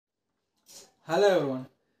Hello everyone,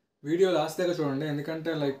 video last దాకా చూడండి.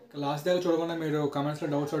 ఎందుకంటే లాస్ట్ దాకా చూడకుండా మీరు కమెంట్స్లో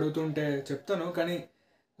డౌట్స్ అడుగుతుంటే చెప్తాను, కానీ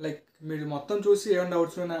మీరు మొత్తం చూసి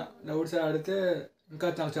ఏమైనా డౌట్స్ అడిగితే ఇంకా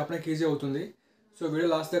నాకు చెప్పడానికి ఈజీ అవుతుంది. సో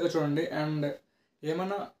వీడియో లాస్ట్ దాకా చూడండి. అండ్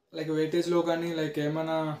ఏమైనా వెయిటేజ్లో కానీ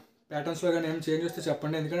ఏమైనా ప్యాటర్న్స్లో కానీ ఏమైనా చేంజ్ వస్తే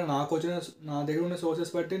చెప్పండి. ఎందుకంటే నా దగ్గర ఉన్న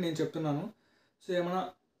సోర్సెస్ బట్టి నేను చెప్తున్నాను. సో ఏమైనా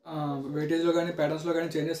వెయిటేజ్లో కానీ ప్యాటర్న్స్లో కానీ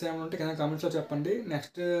చేంజెస్ ఏమైనా ఉంటే కింద కమెంట్స్లో చెప్పండి.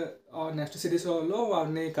 నెక్స్ట్ సిరీస్లో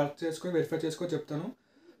వాటిని కరెక్ట్ చేసుకొని వెరిఫై చేసుకొని చెప్తాను.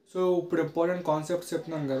 సో ఇప్పుడు ఇంపార్టెంట్ కాన్సెప్ట్స్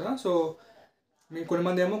చెప్తున్నాను కదా. సో మీకు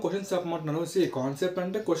కొంతమంది ఏమో క్వశ్చన్స్ చెప్పమంటున్నారు. కాన్సెప్ట్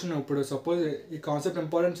అంటే క్వశ్చన్. ఇప్పుడు సపోజ్ ఈ కాన్సెప్ట్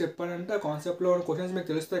ఇంపార్టెంట్ చెప్పానంటే ఆ కాన్సెప్ట్లో ఉన్న క్వశ్చన్స్ మీకు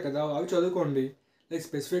తెలుస్తాయి కదా, అవి చదువుకోండి.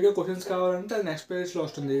 స్పెసిఫిక్గా క్వశ్చన్స్ కావాలంటే అది నెక్స్ట్ ప్లేలిస్ట్లో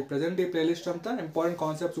వస్తుంది. ప్రజెంట్ ఈ ప్లేలిస్ట్ అంతా ఇంపార్టెంట్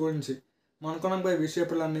కాన్సెప్ట్స్ గురించి అనుకున్నాం కదా,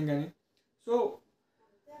 విషయపుల్ లర్నింగ్ అని. సో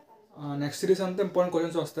నెక్స్ట్ సిరీస్ అంతా ఇంపార్టెంట్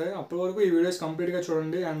క్వశ్చన్స్ వస్తాయి. అప్పటి వరకు ఈ వీడియోస్ కంప్లీట్గా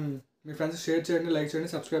చూడండి. అండ్ మీ ఫ్రెండ్స్ షేర్ చేయండి, లైక్ చేయండి,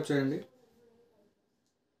 సబ్స్క్రైబ్ చేయండి.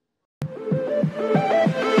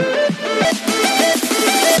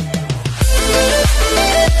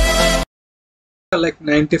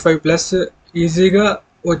 95+ ఈజీగా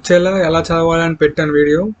వచ్చేలా ఎలా చదవాలని పెట్టాను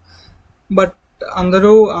వీడియో. బట్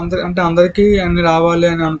అందరికీ అన్ని రావాలి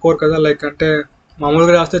అని అనుకోరు కదా. అంటే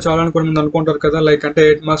మామూలుగా రాస్తే చాలు అని కొంతమంది అనుకుంటారు కదా. అంటే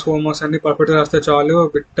 8 మార్క్స్ 4 మార్క్స్ అన్ని పర్ఫెక్ట్గా రాస్తే చాలు,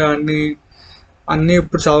 బిట్ అన్నీ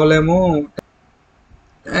ఇప్పుడు చదవలేము.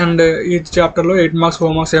 అండ్ ఈ చాప్టర్లో 8 మార్క్స్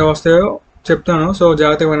 4 మార్క్స్ ఏ వస్తాయో చెప్తాను. సో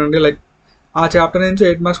జాగ్రత్తగా వినండి. ఆ చాప్టర్ నుంచి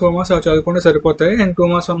 8 మార్క్స్ 4 మార్క్స్ అవి చదువుకుంటే సరిపోతాయి. అండ్ 2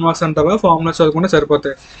 మార్క్స్ 1 మార్క్స్ అంటారా ఫార్ములాస్ చదువుకుంటే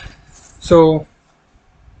సరిపోతాయి. సో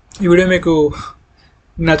ఈ వీడియో మీకు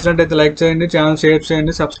నచ్చినట్టయితే లైక్ చేయండి, ఛానల్ షేర్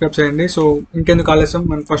చేయండి, సబ్స్క్రైబ్ చేయండి. సో ఇంకెందుకు ఆలస్యం,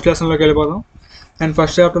 మనం ఫస్ట్ లెసన్లోకి వెళ్ళిపోదాం. అండ్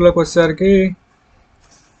ఫస్ట్ చాప్టర్లోకి వచ్చేసరికి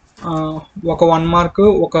ఒక 1 మార్క్,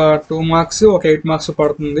 ఒక 2 మార్క్స్, ఒక 8 మార్క్స్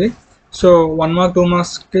పడుతుంది. సో 1 మార్క్ 2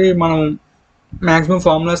 మార్క్స్కి మనం మ్యాక్సిమం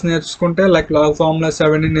ఫార్ములాస్ నేర్చుకుంటే లాగ్ ఫార్ములాస్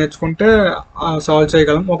అవన్నీ నేర్చుకుంటే సాల్వ్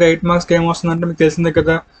చేయగలం. ఒక 8 మార్క్స్కి ఏమొస్తుందంటే మీకు తెలిసిందే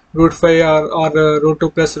కదా, √5 ఆర్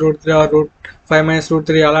 √2 + √3 ఆర్ √5 -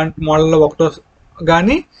 √3 అలాంటి మోడల్లో ఒకటో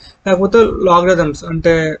కానీ, లేకపోతే లాగరిథమ్స్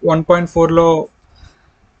అంటే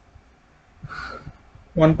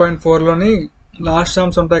 1.4లోని లాస్ట్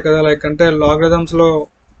సమ్స్ ఉంటాయి కదా. అంటే లాగరిథమ్స్లో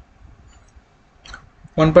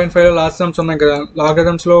 1.5లో లాస్ట్ సమ్స్ ఉన్నాయి కదా.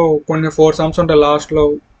 లాగరిథమ్స్లో కొన్ని 4 సమ్స్ ఉంటాయి లాస్ట్లో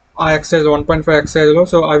ఆ ఎక్సైజ్ 1.5 ఎక్సైజ్లో.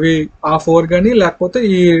 సో అవి ఆ 4 కానీ, లేకపోతే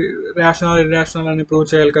ఈ ఇర్రాషనల్ అని ప్రూవ్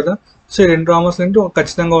చేయాలి కదా. సో ఈ 2 ప్రాబ్లమ్స్ నుంచి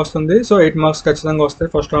ఖచ్చితంగా వస్తుంది. సో 8 మార్క్స్ ఖచ్చితంగా వస్తాయి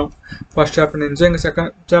ఫస్ట్ చాప్టర్ నుంచి. ఇంకా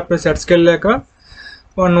సెకండ్ చాప్టర్ సెట్స్కి వెళ్ళాక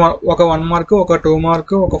ఒక 1 మార్క్, ఒక 2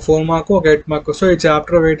 మార్క్, ఒక 4 మార్క్, ఒక 8 మార్క్. సో ఈ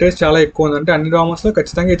చాప్టర్ వెయిటేజ్ చాలా ఎక్కువ ఉంది. అంటే అన్ని డ్రామాస్లో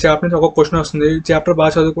ఖచ్చితంగా ఈ చాప్టర్ నుంచి ఒక క్వశ్చన్ వస్తుంది. ఈ చాప్టర్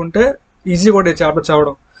బాగా చదువుకుంటే ఈజీ కూడా ఈ చాప్టర్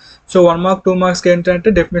చదవడం. సో 1 మార్క్ 2 మార్క్స్కి ఏంటంటే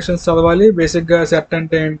డెఫినేషన్స్ చదవాలి. బేసిక్గా సెట్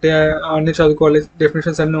అంటే ఏంటి అన్నీ చదువుకోవాలి.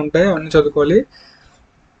 డెఫినేషన్స్ అన్నీ ఉంటాయి, అన్నీ చదువుకోవాలి.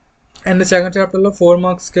 అండ్ సెకండ్ చాప్టర్లో 4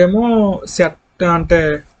 మార్క్స్కి ఏమో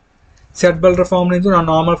సెట్ బిల్డర్ ఫామ్ నుంచి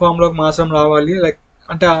నార్మల్ ఫామ్లోకి మాత్రం రావాలి.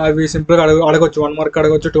 అంటే అవి సింపుల్గా అడగొచ్చు. 1 మార్క్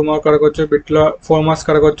అడగొచ్చు, 2 మార్క్ అడగొచ్చు, బిట్లో 4 మార్క్స్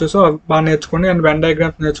అడగొచ్చు. సో అవి బాగా నేర్చుకోండి. అండ్ వెన్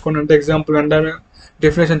డయాగ్రామ్స్ నేర్చుకోండి. అంటే ఎగ్జాంపుల్ వెన్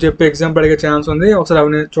డెఫినేషన్ చెప్పి ఎగ్జాంపుల్ అడిగే ఛాన్స్ ఉంది. ఒకసారి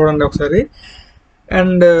అవి చూడండి ఒకసారి.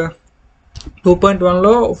 అండ్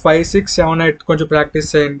 2.1లో 5, 6, 7, 8 కొంచెం ప్రాక్టీస్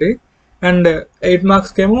చేయండి. అండ్ 8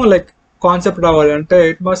 మార్క్స్కి ఏమో కాన్సెప్ట్ రావాలి. అంటే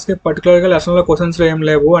 8 మార్క్స్కి పర్టికులర్గా లెసన్లో క్వశ్చన్స్ ఏం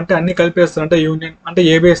లేవు. అంటే అన్ని కలిపేస్తాడు. అంటే యూనియన్ అంటే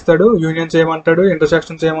ఏబీ ఇస్తాడు, యూనియన్స్ ఏమంటాడు,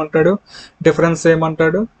 ఇంటర్సెక్షన్స్ ఏమంటాడు, డిఫరెన్స్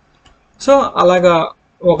ఏమంటాడు. సో అలాగా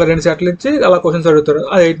ఒక 2 సెట్లు ఇచ్చి అలా క్వశ్చన్స్ అడుగుతాడు.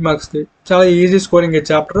 అది 8 మార్క్స్కి. చాలా ఈజీ స్కోరింగ్ ఈ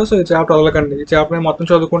చాప్టర్. సో ఈ చాప్టర్ వదలకండి. ఈ చాప్టర్ మొత్తం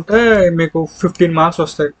చదువుకుంటే మీకు 15 మార్క్స్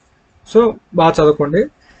వస్తాయి. సో బాగా చదువుకోండి.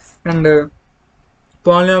 అండ్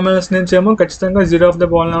పాలినామియల్స్ నుంచి ఏమో ఖచ్చితంగా 0 ఆఫ్ ద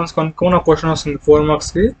పాలినామియల్స్ కనుక్కొని ఒక క్వశ్చన్ వస్తుంది 4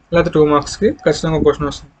 మార్క్స్కి, లేకపోతే 2 మార్క్స్కి ఖచ్చితంగా ఒక క్వశ్చన్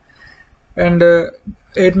వస్తుంది. అండ్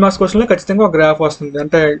 8 మార్క్స్ క్వశ్చన్లో ఖచ్చితంగా ఒక గ్రాఫ్ వస్తుంది.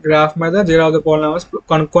 అంటే గ్రాఫ్ మీద 0 ఆఫ్ ద పాలినామియల్స్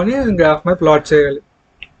కనుక్కొని గ్రాఫ్ మీద ప్లాట్ చేయాలి.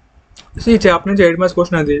 సో ఈ చాప్టర్ నుంచి 8 మార్క్స్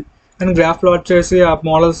క్వశ్చన్ అది. అండ్ గ్రాఫ్ ప్లాట్ చేసి ఆ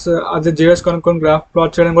మోడల్స్ అది జిఎస్ కనుక్కొని గ్రాఫ్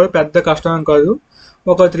ప్లాట్ చేయడం కూడా పెద్ద కష్టం కాదు.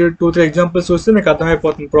 ఒక 2-3 ఎగ్జాంపుల్స్ చూస్తే మీకు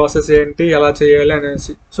అర్థమైపోతుంది ప్రాసెస్ ఏంటి, ఎలా చేయాలి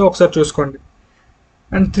అనేసి. సో ఒకసారి చూసుకోండి.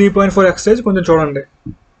 అండ్ 3.4 ఎక్సర్సైజ్ కొంచెం చూడండి.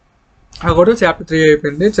 అది కూడా చాప్టర్ 3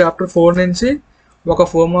 అయిపోయింది. చాప్టర్ 4 నుంచి ఒక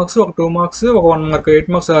 4 మార్క్స్, ఒక 2 మార్క్స్, ఒక 1 మార్క్, 8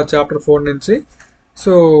 మార్క్స్ చాప్టర్ 4 నుంచి.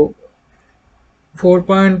 సో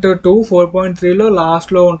 4.2, 4.3లో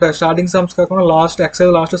లాస్ట్లో ఉంటాయి. స్టార్టింగ్ సమ్స్ కాకుండా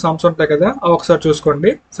ఎక్సైజ్ లాస్ట్లో సమ్స్ ఉంటాయి కదా, అవి ఒకసారి చూసుకోండి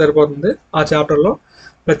సరిపోతుంది. ఆ చాప్టర్లో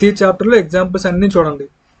ప్రతి చాప్టర్లో ఎగ్జాంపుల్స్ అన్నీ చూడండి.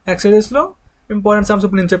 ఎక్సైజెస్లో ఇంపార్టెంట్ సమ్స్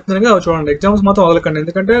ఇప్పుడు నేను చెప్తున్నాను కదా, అవి చూడండి. ఎగ్జాంపుల్స్ మాత్రం వదలకండి,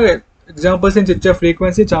 ఎందుకంటే ఎగ్జాంపుల్స్ నుంచి ఇచ్చే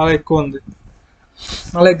ఫ్రీక్వెన్సీ చాలా ఎక్కువ ఉంది.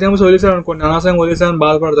 అలా ఎగ్జామ్స్ వదిలేసారు అనుకోండి, అనవసరంగా వదిలేసారని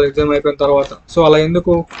బాధపడతారు ఎగ్జామ్ అయిపోయిన తర్వాత. సో అలా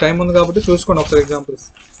ఎందుకు, టైం ఉంది కాబట్టి చూసుకోండి ఒకసారి ఎగ్జాంపుల్స్.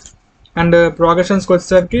 అండ్ ప్రోగ్రెషన్స్కి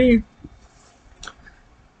వచ్చేసరికి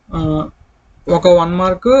ఒక 1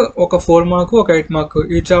 మార్క్, ఒక 4 మార్క్, ఒక 8 మార్క్.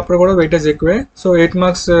 ఈ చాప్టర్ కూడా వెయిటేజ్ ఎక్కువే. సో 8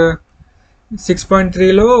 మార్క్స్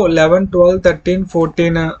 6.3లో 11, 12, 13,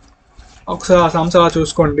 14 ఒకసారి ఆ సమ్స్ అలా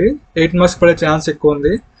చూసుకోండి. 8 మార్క్స్ పడే ఛాన్స్ ఎక్కువ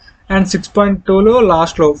ఉంది. అండ్ 6.2లో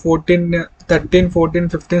లాస్ట్లో 14, 13, 14,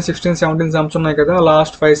 15, 16, 17 సమ్స్ ఉన్నాయి కదా,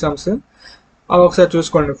 లాస్ట్ 5 సమ్స్ అవి ఒకసారి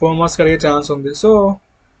చూసుకోండి. 4 మార్క్స్ అడిగే ఛాన్స్ ఉంది. సో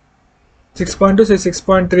 6.2,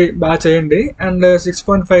 6.3 బాగా చేయండి. అండ్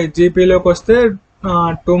 6.5 జీపీలోకి వస్తే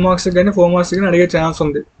 2 మార్క్స్ కానీ 4 మార్క్స్ కానీ అడిగే ఛాన్స్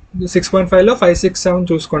ఉంది. 6.5లో 5, 6, 7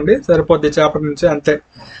 చూసుకోండి, సరిపోద్ది చాప్టర్ నుంచి అంతే.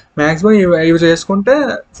 మ్యాక్సిమం ఇవి చేసుకుంటే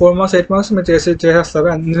 4 మార్క్స్ 8 మార్క్స్ మీరు చేసేస్తారు,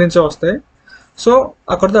 అన్ని నుంచే వస్తాయి. సో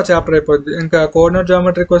అక్కడితో ఆ చాప్టర్ అయిపోద్ది. ఇంకా కోఆర్డినేట్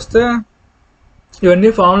జామెట్రీకి వస్తే ఇవన్నీ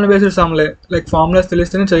ఫార్ములా బేస్డ్ సమ్లే, లైక్ ఫార్ములాస్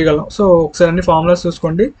తెలిస్తేనే చేయగలం. సో ఒకసారి అన్ని ఫార్ములాస్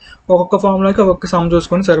చూసుకోండి, ఒక్కొక్క ఫార్ములాకి ఒక్కొక్క సమ్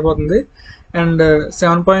చూసుకొని సరిపోతుంది. అండ్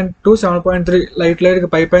 7.2, 7.3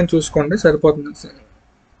 లైట్గా పైన చూసుకోండి, సరిపోతుంది.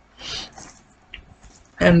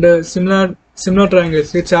 అండ్ సిమిలర్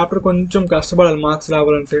ట్రయాంగిల్స్ ఈ చాప్టర్ కొంచెం కష్టపడాలి మార్క్స్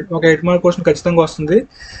రావాలంటే. ఒక 8 మార్క్ క్వశ్చన్ ఖచ్చితంగా వస్తుంది.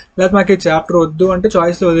 లేకపోతే మాకు ఈ చాప్టర్ వద్దు అంటే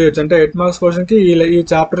చాయిస్లో వదిలేయచ్చు. అంటే 8 మార్క్స్ క్వశ్చన్కి ఈ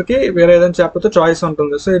చాప్టర్కి వేరే ఏదైనా చాప్టర్తో చాయిస్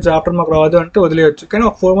ఉంటుంది. సో ఈ చాప్టర్ మాకు రాదు అంటే వదిలేయచ్చు. కానీ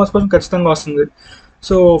ఒక 4 మార్క్స్ క్వశ్చన్ ఖచ్చితంగా వస్తుంది.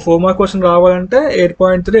 సో 4 మార్క్ క్వశ్చన్ రావాలంటే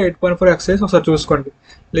 8.3, 8.4 ఎక్సైజ్ ఒకసారి చూసుకోండి.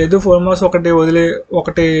 లేదు 4 మార్క్స్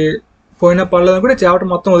ఒకటి పోయినా పర్లేదు అనుకుంటే చాప్టర్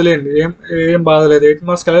మొత్తం వదిలేయండి, ఏం బాధ లేదు. 8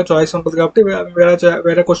 మార్క్స్కి అలాగే చాయిస్ ఉంటుంది కాబట్టి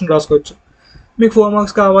వేరే క్వశ్చన్ రాసుకోవచ్చు. మీకు 4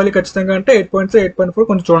 మార్క్స్ కావాలి ఖచ్చితంగా అంటే 8.3, 8.4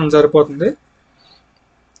 కొంచెం చూడండి, సరిపోతుంది.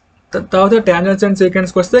 తర్వాత టాంజెంట్స్ అండ్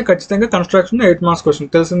సీక్వెన్స్కి వస్తే ఖచ్చితంగా కన్స్ట్రక్షన్ 8 మార్క్స్ క్వశ్చన్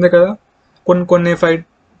తెలిసిందే కదా. కొన్ని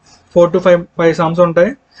 4 to 5 సమ్స్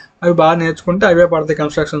ఉంటాయి, అవి బాగా నేర్చుకుంటే అవే పడతాయి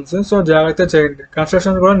కన్స్ట్రక్షన్స్. సో జాగ్రత్తగా చేయండి.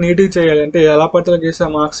 కన్స్ట్రక్షన్స్ కూడా నీట్గా చేయాలి, అంటే ఎలా పడితే చేస్తే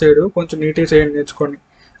మార్క్స్ చేయడు, కొంచెం నీట్గా చేయండి, నేర్చుకోండి.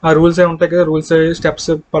 ఆ రూల్స్ ఏ ఉంటాయి కదా, రూల్స్ స్టెప్స్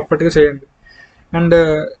పర్ఫెక్ట్గా చేయండి. అండ్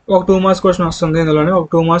ఒక 2 మార్క్స్ క్వశ్చన్ వస్తుంది ఇందులోనే, ఒక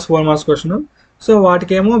 2 మార్క్స్ 4 మార్క్స్ క్వశ్చన్. సో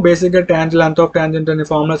వాటికేమో బేసిక్గా లెంత్ ఆఫ్ ట్యాంజెంట్ అనే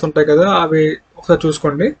ఫార్ములాస్ ఉంటాయి కదా, అవి ఒకసారి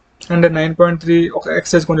చూసుకోండి. అండ్ 9.3 ఒక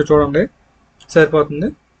ఎక్సర్సైజ్ కొంచెం చూడండి, సరిపోతుంది.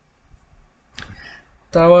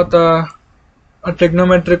 తర్వాత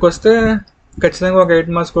ట్రిగ్నోమెట్రీకి వస్తే ఖచ్చితంగా ఒక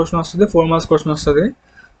 8 మార్క్స్ క్వశ్చన్ వస్తుంది, 4 మార్క్స్ క్వశ్చన్ వస్తుంది.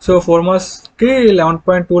 సో 4 మార్క్స్కి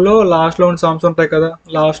 11.2లో లాస్ట్లో ఉన్న సమ్స్ ఉంటాయి కదా,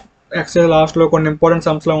 ఎక్సర్సైజ్ లాస్ట్లో కొన్ని ఇంపార్టెంట్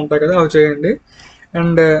సమ్స్లో ఉంటాయి కదా, అవి చేయండి.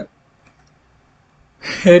 అండ్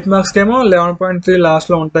 8 మార్క్స్కి ఏమో 11.3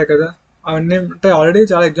 లాస్ట్లో ఉంటాయి కదా, అవన్నీ అంటే ఆల్రెడీ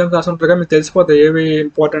చాలా ఎగ్జామ్స్ రాసి ఉంటారు కదా, మీకు తెలిసిపోతాయి ఏవి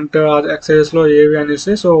ఇంపార్టెంట్ ఎక్సర్సైజెస్లో ఏవి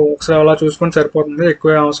అనేసి. సో ఒకసారి అలా చూసుకొని సరిపోతుంది,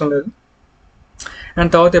 ఎక్కువ అవసరం లేదు.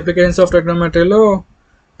 అండ్ తర్వాత అప్లికేషన్స్ ఆఫ్ ట్రిగ్నోమెట్రీలో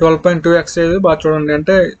 12.2 ఎక్సర్సైజ్ బాగా చూడండి.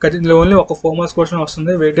 అంటే ఇందులో ఓన్లీ ఒక 4 మార్క్స్ క్వశ్చన్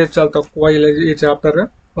వస్తుంది, వెయిటేజ్ చాలా తక్కువ ఈ చాప్టర్.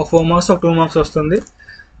 ఒక 4 మార్క్స్, ఒక 2 మార్క్స్ వస్తుంది.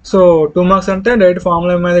 సో 2 మార్క్స్ అంటే డైరెక్ట్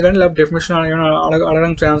ఫార్ములా మీద కానీ లేకపోతే డెఫినేషన్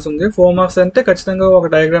అడగడానికి ఛాన్స్ ఉంది. 4 మార్క్స్ అంటే ఖచ్చితంగా ఒక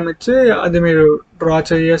డయాగ్రామ్ ఇచ్చి అది మీరు డ్రా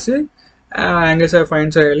చేసి యాంగిల్స్ అవి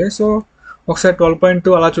ఫైండ్ చేయాలి. సో ఒకసారి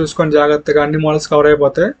 12.2 అలా చూసుకోండి జాగ్రత్తగా, అన్ని మోడల్స్ కవర్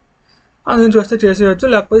అయిపోతాయి. అది నుంచి వస్తే చేసేయచ్చు,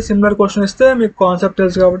 లేకపోతే సిమిలర్ క్వశ్చన్ ఇస్తే మీకు కాన్సెప్ట్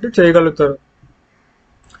తెలుసు కాబట్టి చేయగలుగుతారు.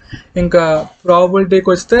 ఇంకా ప్రాబబిలిటీకి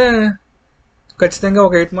వస్తే ఖచ్చితంగా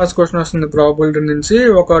ఒక 8 మార్క్స్ క్వశ్చన్ వస్తుంది. ప్రాబబిలిటీ నుంచి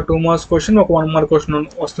ఒక 2 మార్క్స్ క్వశ్చన్, ఒక 1 మార్క్ క్వశ్చన్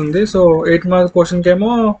వస్తుంది. సో 8 మార్క్స్ క్వశ్చన్కి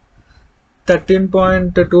ఏమో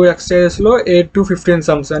 13.2 ఎక్సర్సైజెస్లో 8 to 15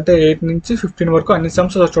 సమ్స్, అంటే 8 నుంచి 15 వరకు అన్ని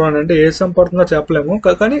సమ్స్ చూడండి. అంటే ఏ సమ్ పడుతుందో చెప్పలేము,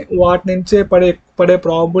 కానీ వాటి నుంచే పడే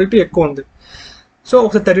ప్రాబబిలిటీ ఎక్కువ ఉంది. సో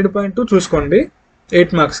ఒకసారి 13.2 చూసుకోండి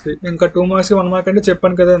 8 మార్క్స్కి. ఇంకా 2 మార్క్స్కి 1 మార్క్ అంటే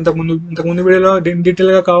చెప్పాను కదా ఇంతకుముందు వీడియోలో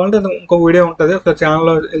డీటెయిల్గా కావాలంటే ఇంకో వీడియో ఉంటుంది, ఒక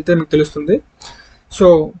ఛానల్లో వెళ్తే మీకు తెలుస్తుంది. సో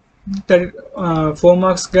 4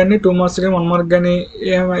 మార్క్స్ కానీ 2 మార్క్స్ కానీ 1 మార్క్ కానీ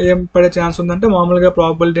ఏం పడే ఛాన్స్ ఉందంటే మామూలుగా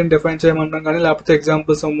ప్రాబబిలిటీని డిఫైన్ చేయమంటాం కానీ, లేకపోతే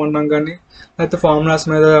ఎగ్జాంపుల్స్ ఇవ్వమంటాం కానీ, లేకపోతే ఫార్ములాస్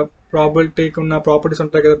మీద ప్రాబిలిటీకి ఉన్న ప్రాపర్టీస్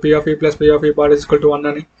ఉంటాయి కదా, P of E plus P of E bar is equal to 1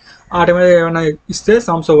 అని, వాటి మీద ఏమైనా ఇస్తే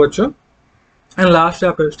సమ్స్ అవ్వచ్చు. అండ్ లాస్ట్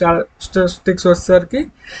చాప్టర్ స్టాటిస్టిక్స్ వచ్చేసరికి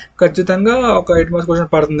ఖచ్చితంగా ఒక 8 మార్క్స్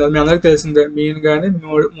క్వశ్చన్ పడుతుంది. అది మీ అందరికీ తెలిసిందే. మీన్ కానీ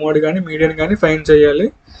మోడ్ కానీ మీడియన్ కానీ ఫైండ్ చేయాలి.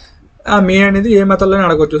 ఆ మీన్ అనేది ఏ మెథడ్లోనే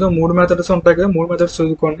అడగవచ్చు. సో 3 మెథడ్స్ ఉంటాయి కదా, 3 మెథడ్స్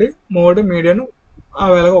చదువుకోండి. మోడ్, మీడియన్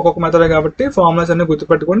అలాగే ఒక్కొక్క మెథడే కాబట్టి ఫార్ములాస్ అన్ని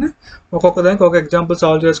గుర్తుపెట్టుకోండి. ఒక్కొక్క దానికి ఒక ఎగ్జాంపుల్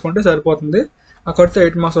సాల్వ్ చేసుకుంటే సరిపోతుంది. అక్కడితో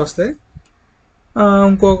 8 మార్క్స్ వస్తాయి.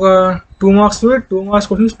 ఇంకొక 2 మార్క్స్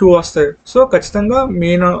క్వశ్చన్స్ 2 వస్తాయి. సో ఖచ్చితంగా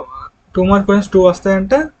మీన్ 2 మార్క్స్ క్వశ్చన్స్ 2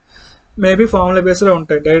 వస్తాయంటే మేబీ ఫార్ములా బేస్లో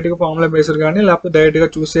ఉంటాయి. డైరెక్ట్గా ఫార్ములా బేస్డ్ కానీ లేకపోతే డైరెక్ట్గా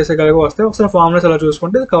చూస్ చేసేగలిగి వస్తాయి. ఒకసారి ఫార్ములాస్ అలా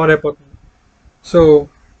చూసుకుంటే ఇది కవర్ అయిపోతుంది. సో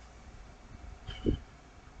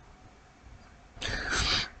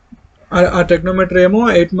ఆ ట్రిగ్నోమెట్రీ ఏమో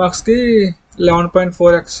 8 మార్క్స్కి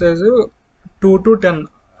 11.4 ఎక్సర్సైజ్ 2 to 10,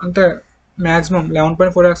 అంటే మ్యాక్సిమం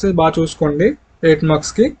 11.4 ఎక్సర్సైజ్ బాగా చూసుకోండి 8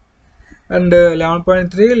 మార్క్స్కి. అండ్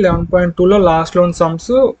 11.3, 11.2లో లాస్ట్లో ఉన్న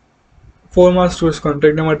సమ్స్ 4 మార్క్స్ చూసుకోండి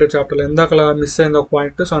ట్రిగ్నోమెట్రీ చాప్టర్లో. ఇందాక అలా మిస్ అయింది ఒక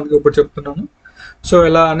పాయింట్, సో అందుకే ఇప్పుడు చెప్తున్నాను. సో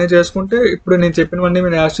ఇలా అన్నీ చేసుకుంటే ఇప్పుడు నేను చెప్పినవన్నీ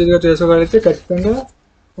మీరు యాస్టీజ్గా చేసుకోగలిగితే ఖచ్చితంగా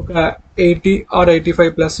ఒక 80 or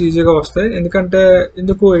 85+ ఈజీగా వస్తాయి. ఎందుకు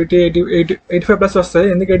 85+ వస్తాయి,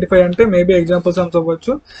 ఎందుకు 85 అంటే మేబీ ఎగ్జాంపుల్ సమ్స్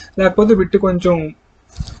అవ్వచ్చు, లేకపోతే బిట్టి కొంచెం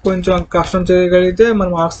కొంచెం కష్టం చేయగలిగితే మన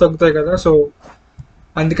మార్క్స్ తగ్గుతాయి కదా. సో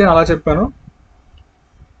అందుకని అలా చెప్పాను.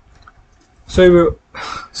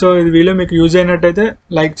 సో ఇది వీడియో మీకు యూజ్ అయినట్టయితే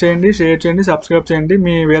లైక్ చేయండి, షేర్ చేయండి, సబ్స్క్రైబ్ చేయండి.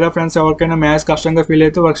 మీ వేరే ఫ్రెండ్స్ ఎవరికైనా మ్యాథ్స్ కష్టంగా ఫీల్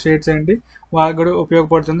అయితే వాళ్ళకి షేర్ చేయండి, వాళ్ళకి కూడా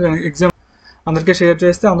ఉపయోగపడుతుంది. ఎగ్జామ్ అందరికీ షేర్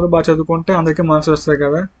చేస్తే అందరూ బాగా చదువుకుంటే అందరికీ మార్క్స్ వస్తాయి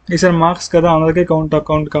కదా. ఈసారి మార్క్స్ కదా, అందరికీ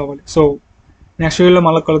కౌంట్ కావాలి. సో నెక్స్ట్ వీడియోలో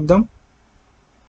మళ్ళీ కలుద్దాం.